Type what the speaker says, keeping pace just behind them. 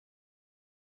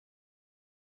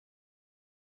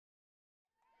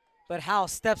But Howe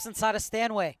steps inside of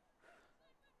Stanway.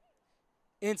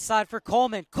 Inside for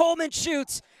Coleman. Coleman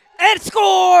shoots and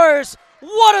scores!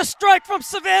 What a strike from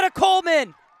Savannah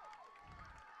Coleman!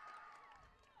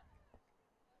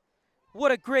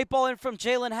 What a great ball in from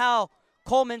Jalen Howe.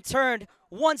 Coleman turned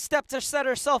one step to set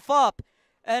herself up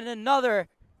and another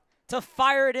to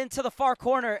fire it into the far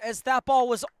corner as that ball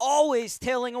was always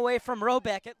tailing away from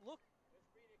Robeck.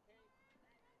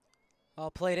 All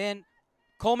played in.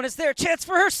 Coleman is there. Chance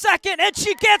for her second, and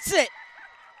she gets it.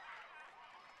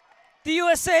 The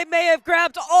USA may have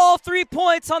grabbed all 3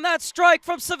 points on that strike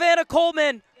from Savannah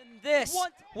Coleman. And this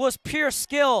was pure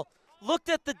skill. Looked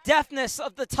at the deftness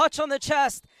of the touch on the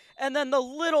chest and then the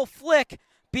little flick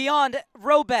beyond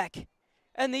Robeck.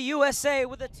 And the USA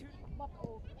with a two.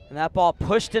 And that ball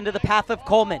pushed into the path of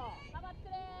Coleman.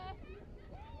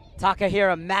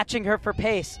 Takahira matching her for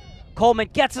pace. Coleman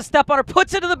gets a step on her,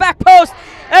 puts it to the back post,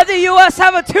 and the US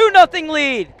have a 2-0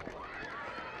 lead.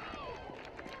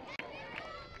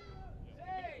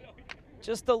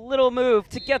 Just a little move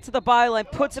to get to the byline,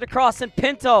 puts it across, and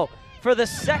Pinto for the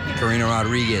second. Karina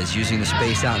Rodriguez using the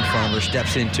space out in front of her,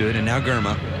 steps into it, and now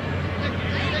Girma.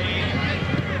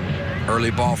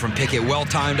 Early ball from Pickett, well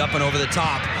timed up and over the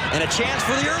top, and a chance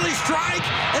for the early strike,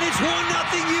 and it's 1-0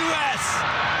 US.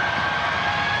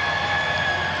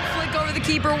 Flick over the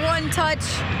keeper, one touch,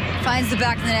 finds the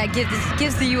back of the net,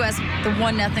 gives the US the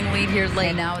 1-0 lead here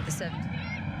late now at the 7th.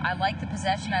 I like the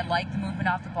possession, I like the movement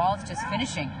off the ball, it's just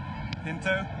finishing.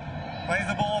 Pinto plays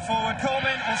the ball forward.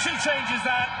 Coleman, well, she changes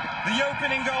that. The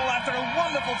opening goal after a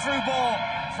wonderful through ball.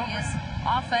 He is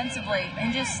offensively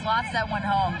and just slots that one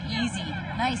home. Easy.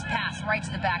 Nice pass right to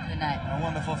the back of the net. A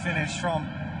wonderful finish from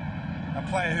a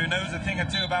player who knows a thing or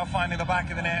two about finding the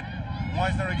back of the net.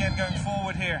 Wiesner again going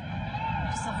forward here.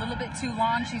 Just a little bit too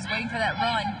long. She's waiting for that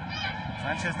run.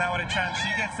 Sanchez now with a chance. She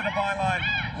gets to the byline.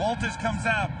 Walters comes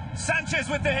out. Sanchez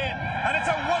with the hit. And it's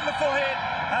a wonderful hit.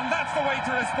 And that's the way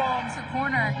to respond. It's a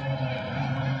corner.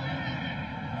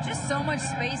 Just so much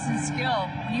space and skill.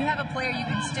 When you have a player you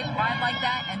can stick wide like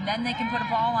that and then they can put a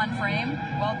ball on frame,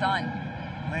 well done.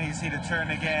 There you see the turn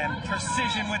again.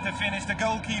 Precision with the finish. The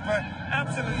goalkeeper,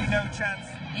 absolutely no chance.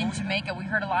 In Jamaica, we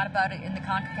heard a lot about it in the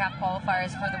CONCACAF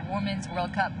qualifiers for the Women's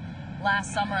World Cup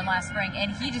last summer and last spring.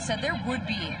 And he just said there would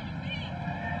be.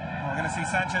 We're going to see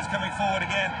Sanchez coming forward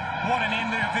again. What an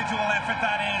individual effort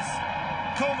that is.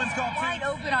 Coleman's got wide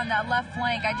open on that left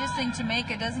flank. I just think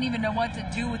Jamaica doesn't even know what to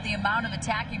do with the amount of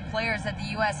attacking players that the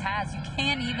U.S. has. You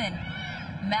can't even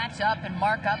match up and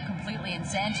mark up completely, and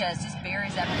Sanchez just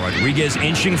buries everything. Rodriguez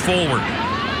inching forward.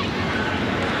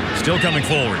 Still coming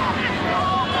forward.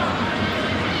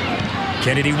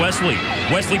 Kennedy Wesley.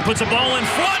 Wesley puts a ball in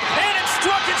front, and it's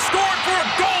struck and scored for a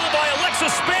goal by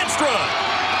Alexis Spanstra.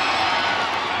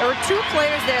 There were two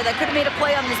players there that could have made a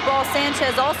play on this ball.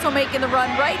 Sanchez also making the run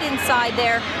right inside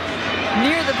there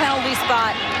near the penalty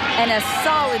spot, and a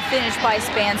solid finish by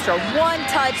Spanstra.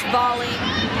 One-touch volley.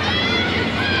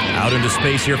 Out into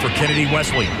space here for Kennedy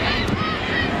Wesley.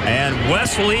 And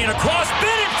Wesley and a cross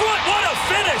bit in front. What a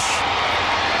finish!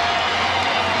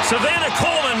 Savannah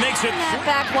Coleman makes it. That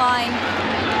back line,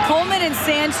 Coleman and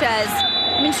Sanchez.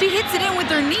 I mean, she hits it in with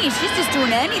her knee. She's just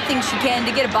doing anything she can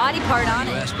to get a body part on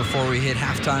it. US, before we hit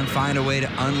halftime, find a way to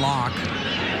unlock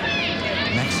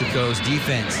Mexico's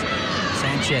defense.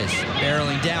 Sanchez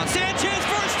barreling down. Sanchez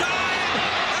first time!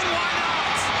 And why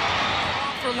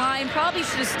not? For line, probably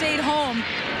should have stayed home.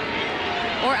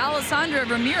 Or Alessandra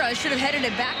Ramirez should have headed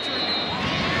it back to her.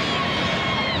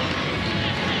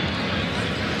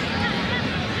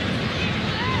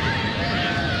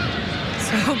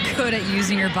 So good at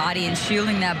using her body and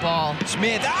shielding that ball.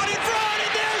 Smith out in front,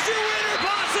 and there's your winner,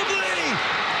 possibly!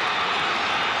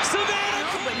 Savannah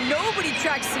Coleman! But nobody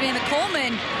tracked Savannah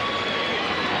Coleman.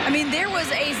 I mean, there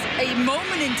was a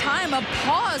moment in time, a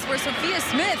pause, where Sophia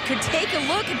Smith could take a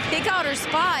look and pick out her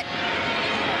spot.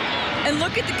 And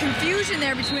look at the confusion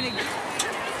there between